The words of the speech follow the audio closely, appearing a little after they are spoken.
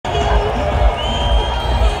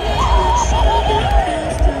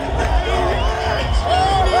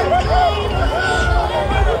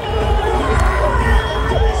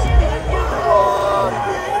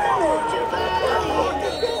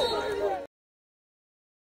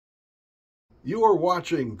You are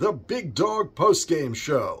watching the Big Dog Postgame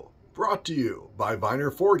Show, brought to you by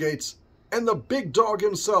Viener Foregates and the Big Dog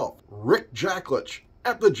himself, Rick Jacklich,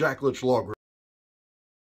 at the Jacklich Law Group.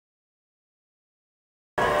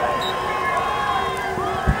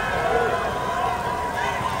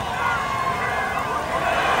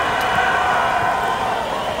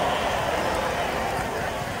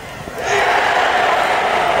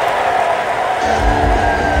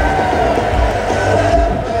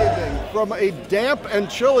 From a damp and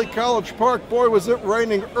chilly College Park. Boy, was it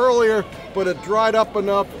raining earlier, but it dried up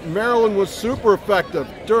enough. Maryland was super effective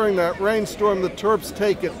during that rainstorm. The Terps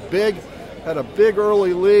take it big, had a big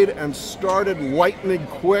early lead, and started whitening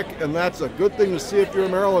quick, and that's a good thing to see if you're a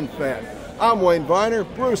Maryland fan. I'm Wayne Viener.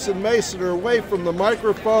 Bruce and Mason are away from the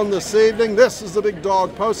microphone this evening. This is the Big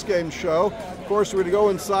Dog Postgame Show. Of course, we're going to go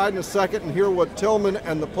inside in a second and hear what Tillman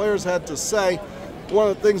and the players had to say. One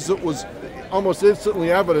of the things that was almost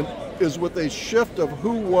instantly evident is with a shift of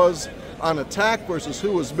who was on attack versus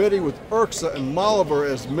who was midi, with Urksa and Molliver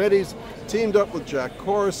as middies, teamed up with Jack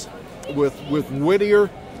Corus, with Whittier,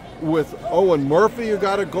 with Owen Murphy, who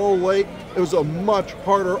got a goal late. It was a much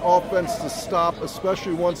harder offense to stop,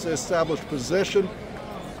 especially once they established position.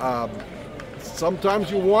 Sometimes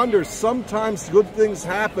you wonder, sometimes good things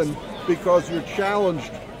happen because you're challenged,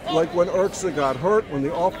 like when Urksa got hurt, when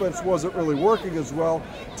the offense wasn't really working as well,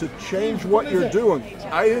 to change what you're doing.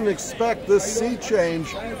 I didn't expect this sea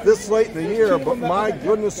change this late in the year, but my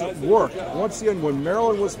goodness, it worked. Once again, when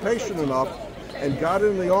Maryland was patient enough and got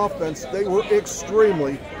in the offense, they were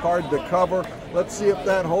extremely hard to cover. Let's see if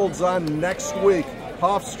that holds on next week.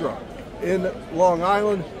 Hofstra in Long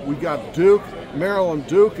Island. We got Duke.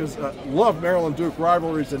 Maryland-Duke is love Maryland-Duke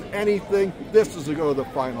rivalries in anything. This is to go to the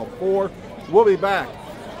Final Four. We'll be back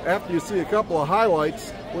after you see a couple of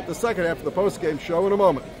highlights with the second half of the postgame show in a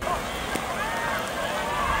moment.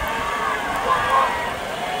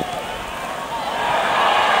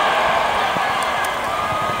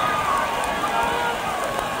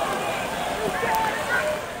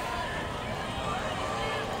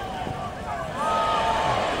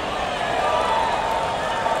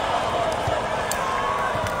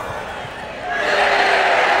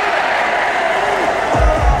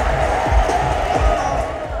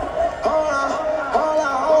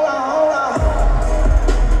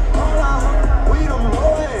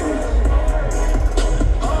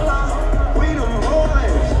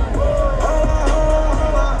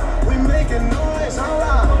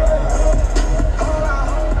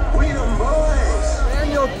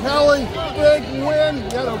 Big win.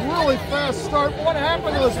 You had a really fast start. What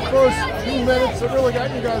happened in those first 2 minutes that really got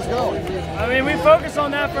you guys going? I mean, we focused on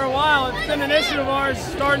that for a while. It's been an issue of ours,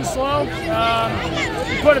 starting slow.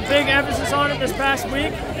 We put a big emphasis on it this past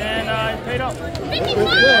week, and it paid off. It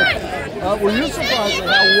did. Were you surprised at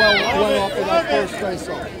how well it went off in that first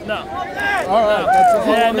face-off? No. All right. That's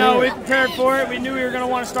all yeah, no, we prepared for it. We knew we were going to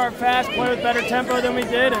want to start fast, play with better tempo than we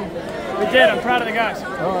did, and we did. I'm proud of the guys.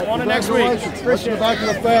 All right. On to next week. Appreciate it. Back to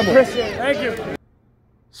the family. Appreciate it. Thank you.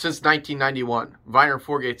 Since 1991, Viener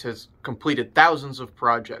Foregates has completed thousands of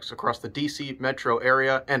projects across the DC metro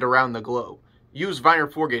area and around the globe. Use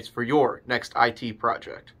Viener Foregates for your next IT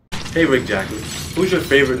project. Hey Rick Jacklich, who's your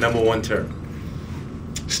favorite #1 Terp?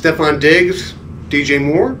 Stephon Diggs, DJ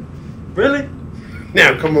Moore. Really?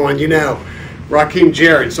 Now, come on, you know. Raheem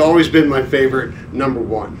Jarrett's always been my favorite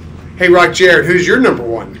 #1. Hey, Rock Jarrett, who's your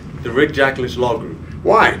 #1? The Rick Jacklich Law Group.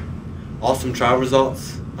 Why? Awesome trial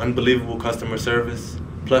results, unbelievable customer service,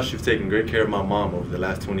 plus you've taken great care of my mom over the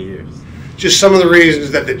last 20 years. Just some of the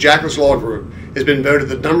reasons that the Jacklich Law Group has been voted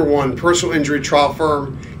the #1 personal injury trial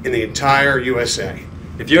firm in the entire USA.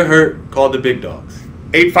 If you're hurt, call the Big Dogs.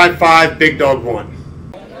 855-BIG-DOG-1.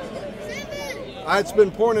 It's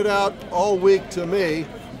been pointed out all week to me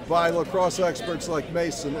by lacrosse experts like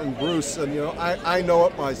Mason and Bruce, and you know, I know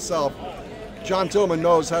it myself. John Tillman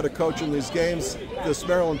knows how to coach in these games. This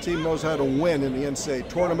Maryland team knows how to win in the NCAA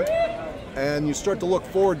Tournament, and you start to look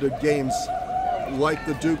forward to games like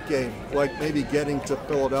the Duke game, like maybe getting to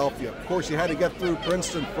Philadelphia. Of course, you had to get through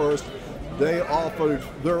Princeton first. They offered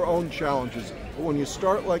their own challenges. But when you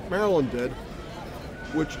start like Maryland did,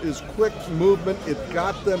 which is quick movement, it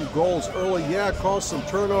got them goals early. Yeah, it caused some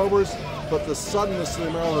turnovers, but the suddenness of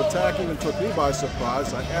the Maryland attack even took me by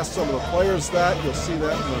surprise. I asked some of the players that. You'll see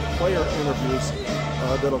that in the player interviews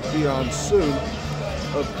that'll be on soon.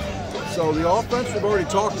 So the offense we've already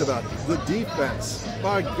talked about. The defense,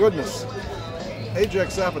 my goodness.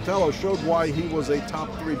 Ajax Zapatello showed why he was a top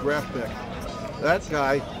 3 draft pick. That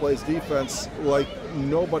guy plays defense like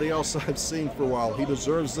nobody else I've seen for a while. He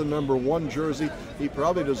deserves the #1 jersey. He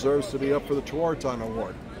probably deserves to be up for the Tuarton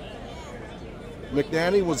Award.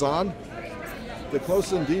 McNaney was on. The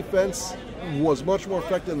close-in defense was much more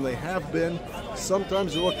effective than they have been.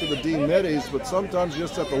 Sometimes you look to the D-middies, but sometimes you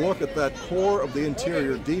just have to look at that core of the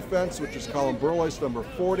interior defense, which is Colin Burleis, number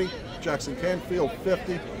 40, Jackson Canfield,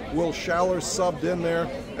 50, Will Schaller subbed in there,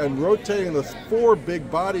 and rotating the 4 big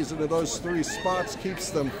bodies into those 3 spots keeps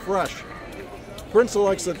them fresh. Princeton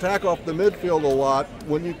likes to attack off the midfield a lot.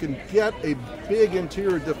 When you can get a big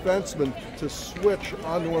interior defenseman to switch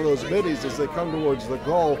onto one of those middies as they come towards the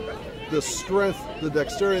goal, the strength, the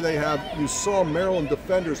dexterity they have, you saw Maryland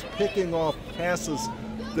defenders picking off passes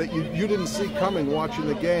that you didn't see coming watching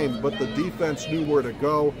the game, but the defense knew where to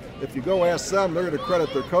go. If you go ask them, they're going to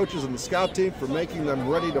credit their coaches and the scout team for making them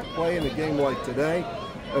ready to play in a game like today.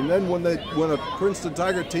 And then when a Princeton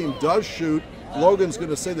Tiger team does shoot, Logan's going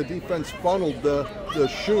to say the defense funneled the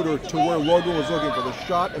shooter to where Logan was looking for the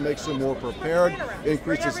shot. It makes him more prepared,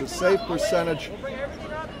 increases his save percentage.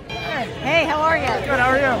 Hey, how are you? Good,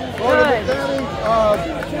 how are you? Good.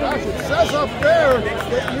 Gosh, it says up there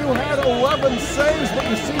that you had 11 saves, but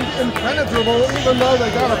you seemed impenetrable even though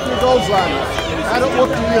they got a few goals on you. How did it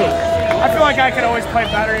look to you? I feel like I could always play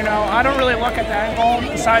better, you know. I don't really look at the end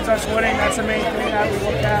goal besides us winning. That's the main thing that we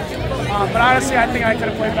look at. But honestly, I think I could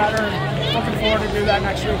have played better, and looking forward to do that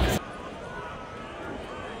next week.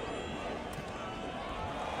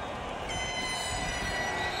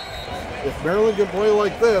 If Maryland can play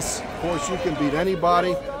like this, of course you can beat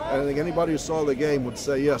anybody. And I think anybody who saw the game would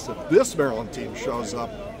say, yes, if this Maryland team shows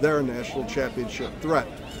up, they're a national championship threat.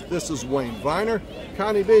 This is Wayne Viener,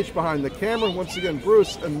 Connie Beach behind the camera. Once again,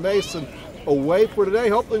 Bruce and Mason away for today.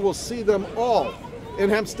 Hopefully we'll see them all in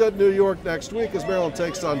Hempstead, New York next week as Maryland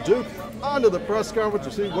takes on Duke. On to the press conference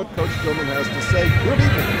to see what Coach Tillman has to say. Good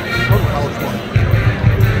evening from College Park.